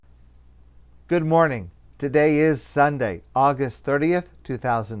Good morning. Today is Sunday, August 30th,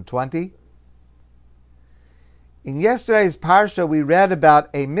 2020. In yesterday's parsha, we read about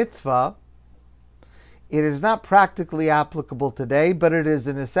a mitzvah. It is not practically applicable today, but it is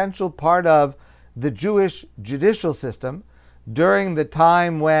an essential part of the Jewish judicial system during the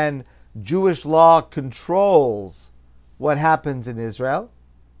time when Jewish law controls what happens in Israel.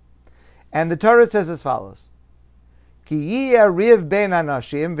 And the Torah says as follows: Ki riv ben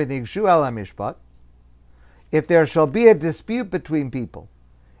anashim v'nigshu el hamishpat. If there shall be a dispute between people,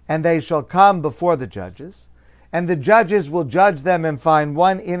 and they shall come before the judges, and the judges will judge them and find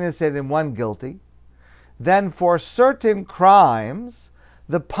one innocent and one guilty, then for certain crimes,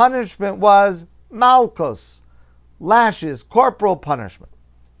 the punishment was malchus, lashes, corporal punishment.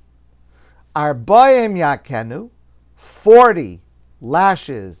 Arbaim yakenu, 40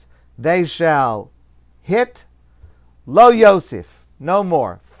 lashes they shall hit. Lo Yosef, no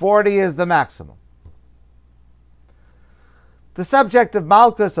more. 40 is the maximum. The subject of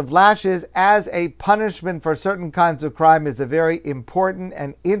malchus, of lashes, as a punishment for certain kinds of crime is a very important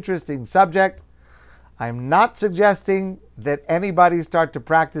and interesting subject. I'm not suggesting that anybody start to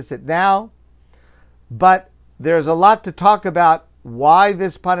practice it now, but there's a lot to talk about why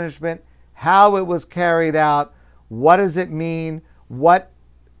this punishment, how it was carried out, what does it mean, what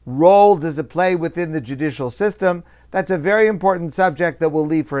role does it play within the judicial system. That's a very important subject that we'll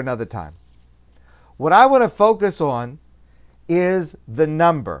leave for another time. What I want to focus on is the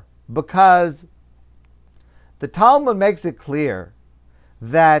number, because the Talmud makes it clear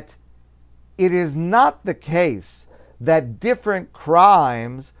that it is not the case that different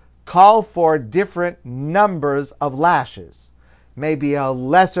crimes call for different numbers of lashes. Maybe a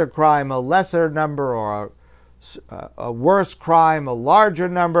lesser crime, a lesser number, or a worse crime, a larger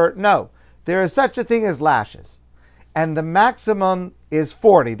number. No, there is such a thing as lashes. And the maximum is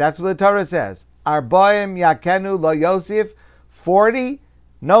 40. That's what the Torah says. Arbaim yakenu lo Yosef, 40,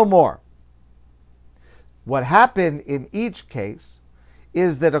 no more. What happened in each case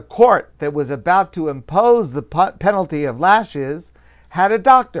is that a court that was about to impose the penalty of lashes had a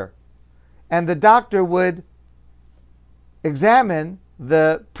doctor. And the doctor would examine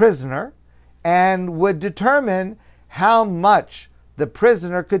the prisoner and would determine how much the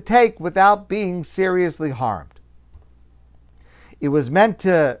prisoner could take without being seriously harmed. It was meant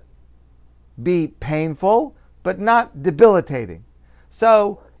to be painful, but not debilitating.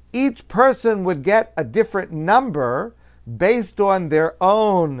 So each person would get a different number based on their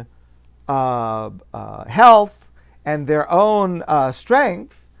own health and their own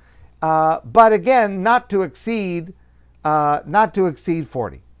strength, but again, not to exceed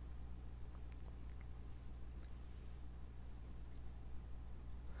 40.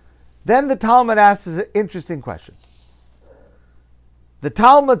 Then the Talmud asks an interesting question. The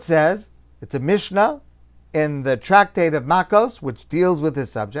Talmud says, it's a Mishnah in the tractate of Makos, which deals with this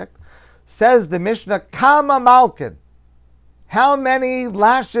subject, says the Mishnah, Kama Malkin. How many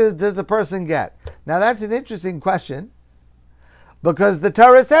lashes does a person get? Now that's an interesting question, because the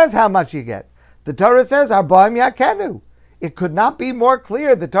Torah says how much you get. The Torah says, Arbaim yakenu. It could not be more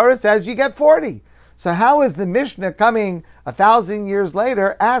clear. The Torah says you get 40. So how is the Mishnah coming 1,000 years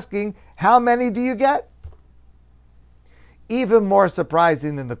later asking, how many do you get? Even more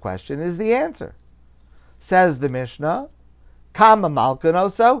surprising than the question is the answer. Says the Mishnah, Kama Malkin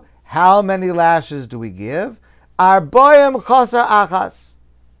also, how many lashes do we give? Arboim chosar achas.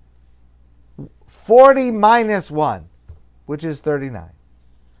 40 minus 1, which is 39.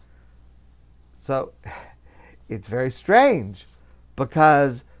 So it's very strange,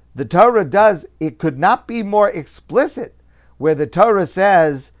 because the Torah it could not be more explicit, where the Torah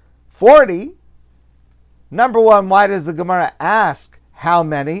says 40. Number one, why does the Gemara ask how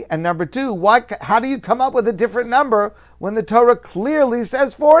many? And number two, how do you come up with a different number when the Torah clearly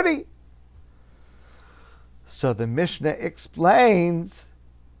says 40? So the Mishnah explains,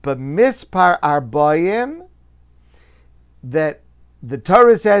 but mispar arboim, that the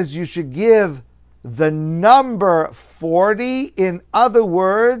Torah says you should give the number 40. In other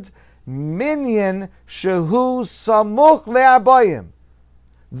words, minyan shehu samuch le'arboim,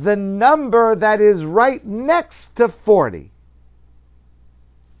 the number that is right next to 40,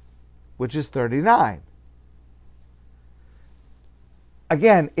 which is 39.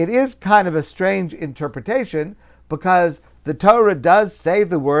 Again, it is kind of a strange interpretation, because the Torah does say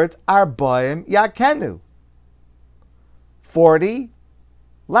the words Arbaim yakenu, 40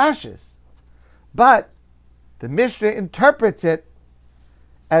 lashes. But the Mishnah interprets it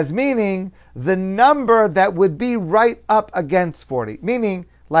as meaning the number that would be right up against 40, meaning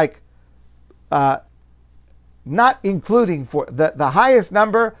like not including the highest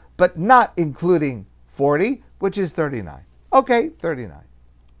number, but not including 40, which is 39. Okay, 39.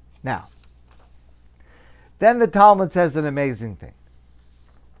 Now, then the Talmud says an amazing thing.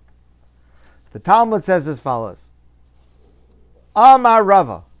 The Talmud says as follows. Amar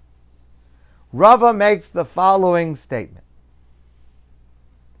Rava. Rava makes the following statement.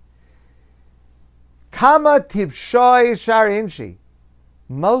 Kama tipshoy sharinshi.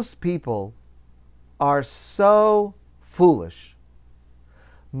 Most people are so foolish.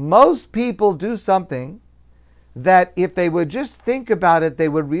 Most people do something that if they would just think about it, they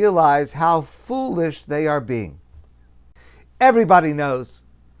would realize how foolish they are being. Everybody knows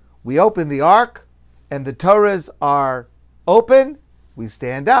we open the ark and the Torahs are open, we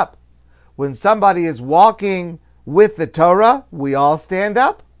stand up. When somebody is walking with the Torah, we all stand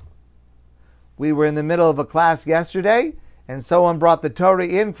up. We were in the middle of a class yesterday and someone brought the Torah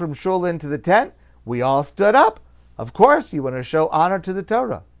in from shul into the tent. We all stood up. Of course, you want to show honor to the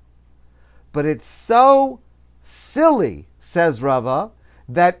Torah. But it's so silly, says Rava,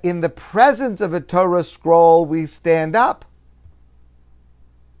 that in the presence of a Torah scroll we stand up.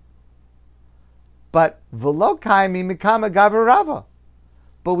 But v'lo kaimi mikama gavar Rava.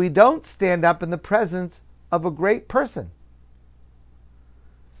 But we don't stand up in the presence of a great person.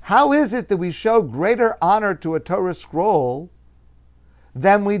 How is it that we show greater honor to a Torah scroll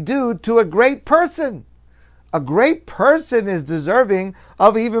than we do to a great person? A great person is deserving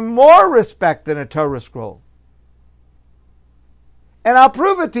of even more respect than a Torah scroll. And I'll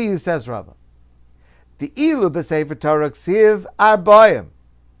prove it to you, says Rava. The ilu b'sefer Torah ksiv arboim.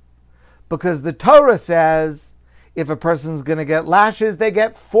 Because the Torah says if a person's going to get lashes, they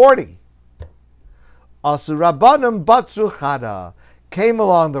get 40. Asu rabbanim batzu chada. Came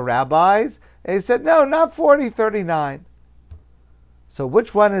along the rabbis, they said, no, not 40, 39. So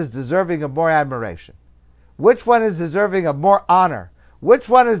which one is deserving of more admiration? Which one is deserving of more honor? Which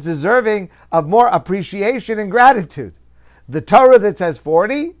one is deserving of more appreciation and gratitude? The Torah that says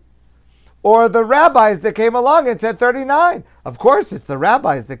 40 or the rabbis that came along and said 39? Of course, it's the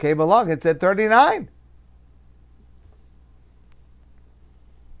rabbis that came along and said 39.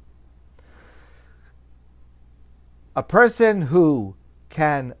 A person who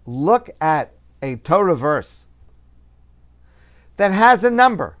can look at a Torah verse that has a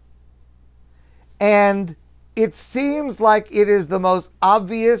number and it seems like it is the most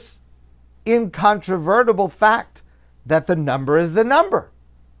obvious, incontrovertible fact that the number is the number.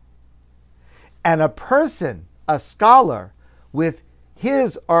 And a person, a scholar, with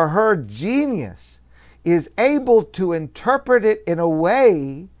his or her genius is able to interpret it in a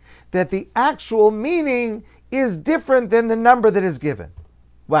way that the actual meaning is different than the number that is given.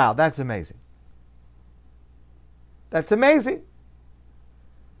 Wow, that's amazing. That's amazing.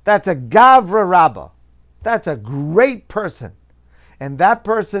 That's a Gavra Rabbah. That's a great person. And that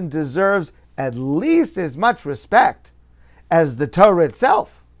person deserves at least as much respect as the Torah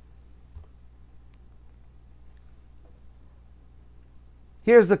itself.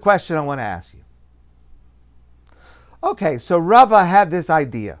 Here's the question I want to ask you. Okay, so Rava had this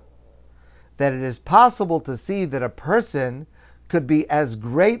idea that it is possible to see that a person could be as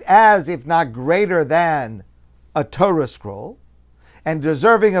great as, if not greater than, a Torah scroll, and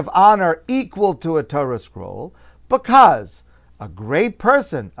deserving of honor equal to a Torah scroll, because a great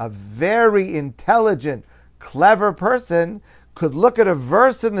person, a very intelligent, clever person, could look at a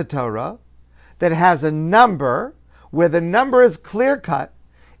verse in the Torah that has a number, where the number is clear-cut,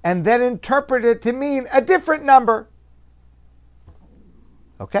 and then interpret it to mean a different number.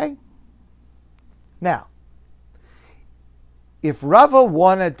 Okay? Now, if Rava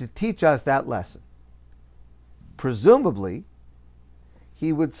wanted to teach us that lesson, presumably,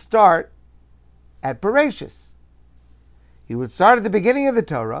 he would start at Bereshis. He would start at the beginning of the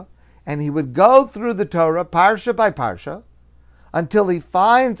Torah, and he would go through the Torah, parsha by parsha, until he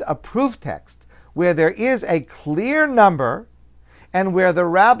finds a proof text where there is a clear number and where the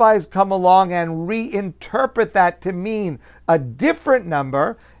rabbis come along and reinterpret that to mean a different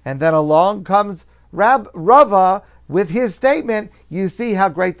number, and then along comes Rava with his statement. You see how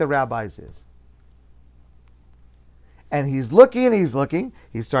great the rabbis is. And he's looking,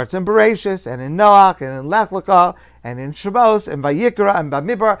 he starts in Bereshis, and in Noach, and in Lech Lecha, and in Shemos, and Vayikra, and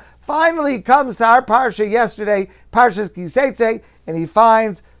Bamidbar. Finally he comes to our parsha yesterday, Parshas Kiseitze, and he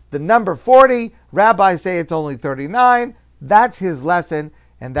finds the number 40. Rabbis say it's only 39. That's his lesson,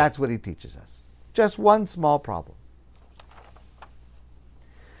 and that's what he teaches us. Just one small problem.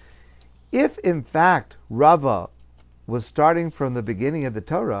 If, in fact, Rava was starting from the beginning of the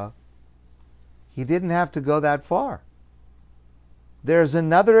Torah, he didn't have to go that far. There's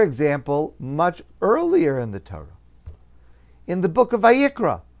another example much earlier in the Torah. In the book of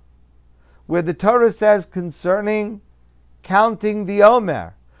Vayikra, where the Torah says concerning counting the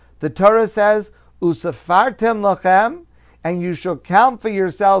Omer. The Torah says, Usafartem lachem, and you shall count for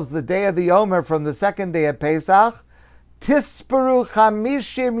yourselves the day of the Omer from the second day of Pesach. Tisperu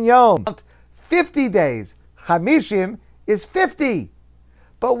chamishim yom. 50 days. Chamishim is 50.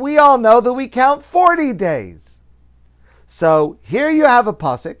 But we all know that we count 40 days. So here you have a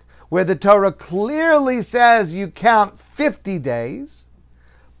pasuk where the Torah clearly says you count 50 days,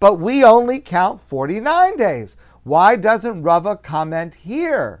 but we only count 49 days. Why doesn't Rava comment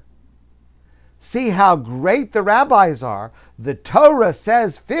here? See how great the rabbis are. The Torah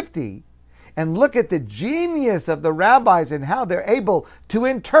says 50, and look at the genius of the rabbis and how they're able to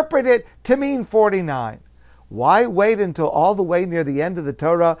interpret it to mean 49. Why wait until all the way near the end of the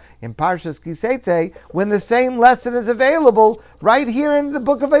Torah in Parshas Kiseitze when the same lesson is available right here in the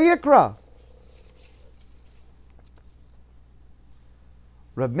book of Vayikra?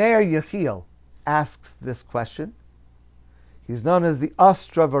 Reb Meir Yechiel asks this question. He's known as the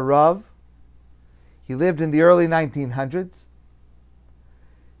Ostra Varav. He lived in the early 1900s.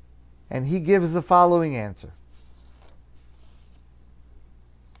 And he gives the following answer.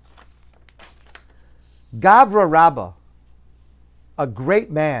 Gavra Rabbah, a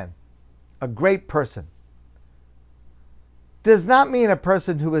great man, a great person, does not mean a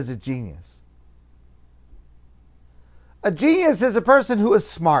person who is a genius. A genius is a person who is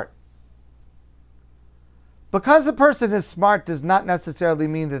smart. Because a person is smart does not necessarily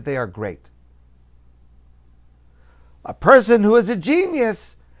mean that they are great. A person who is a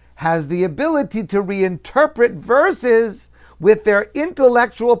genius has the ability to reinterpret verses with their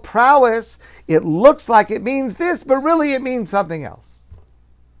intellectual prowess. It looks like it means this, but really it means something else.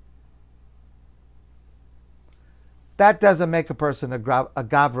 That doesn't make a person a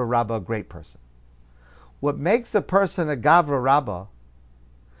Gavra Rabbah, a great person. What makes a person a Gavra Rabbah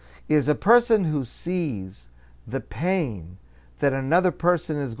is a person who sees the pain that another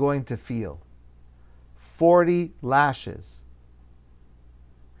person is going to feel. 40 lashes.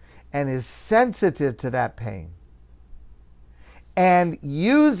 And is sensitive to that pain. And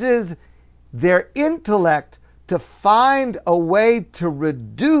uses their intellect to find a way to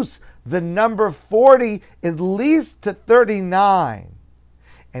reduce the number 40 at least to 39.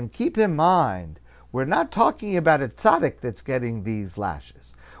 And keep in mind, we're not talking about a tzaddik that's getting these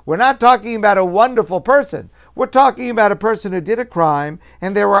lashes. We're not talking about a wonderful person. We're talking about a person who did a crime,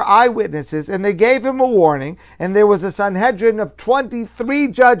 and there were eyewitnesses, and they gave him a warning, and there was a Sanhedrin of 23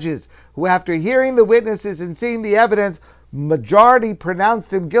 judges who, after hearing the witnesses and seeing the evidence, majority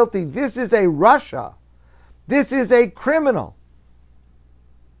pronounced him guilty. This is a Russia. This is a criminal.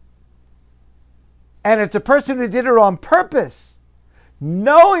 And it's a person who did it on purpose,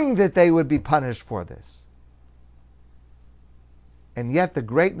 knowing that they would be punished for this. And yet the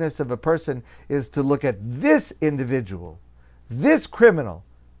greatness of a person is to look at this individual, this criminal.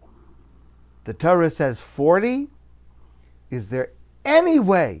 The Torah says 40. Is there any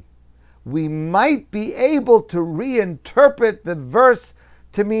way we might be able to reinterpret the verse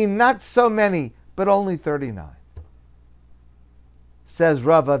to mean not so many, but only 39? Says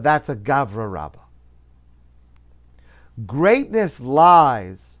Rava, that's a Gavra Rabbah. Greatness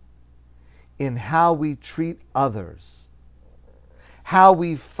lies in how we treat others, how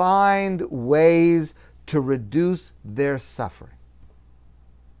we find ways to reduce their suffering.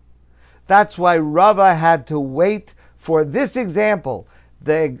 That's why Rava had to wait for this example.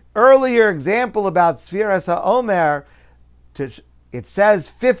 The earlier example about Sfiras HaOmer, it says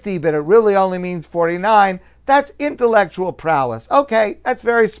 50, but it really only means 49. That's intellectual prowess. Okay, that's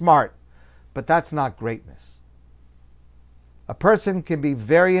very smart, but that's not greatness. A person can be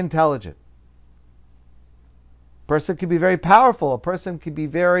very intelligent. A person can be very powerful. A person can be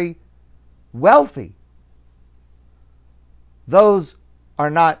very wealthy. Those are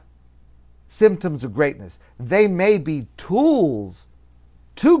not symptoms of greatness. They may be tools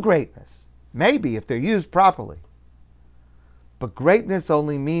to greatness, maybe if they're used properly. But greatness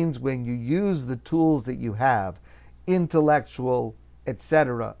only means when you use the tools that you have, intellectual,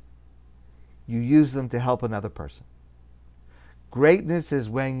 etc., you use them to help another person. Greatness is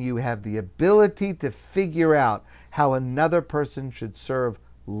when you have the ability to figure out how another person should serve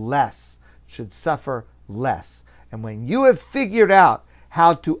less, should suffer less. And when you have figured out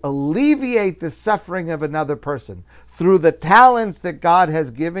how to alleviate the suffering of another person through the talents that God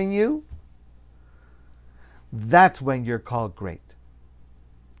has given you, that's when you're called great.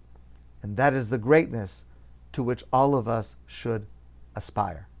 And that is the greatness to which all of us should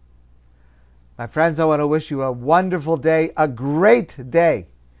aspire. My friends, I want to wish you a wonderful day, a great day,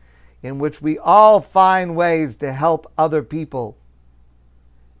 in which we all find ways to help other people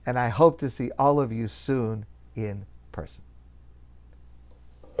and I hope to see all of you soon in person.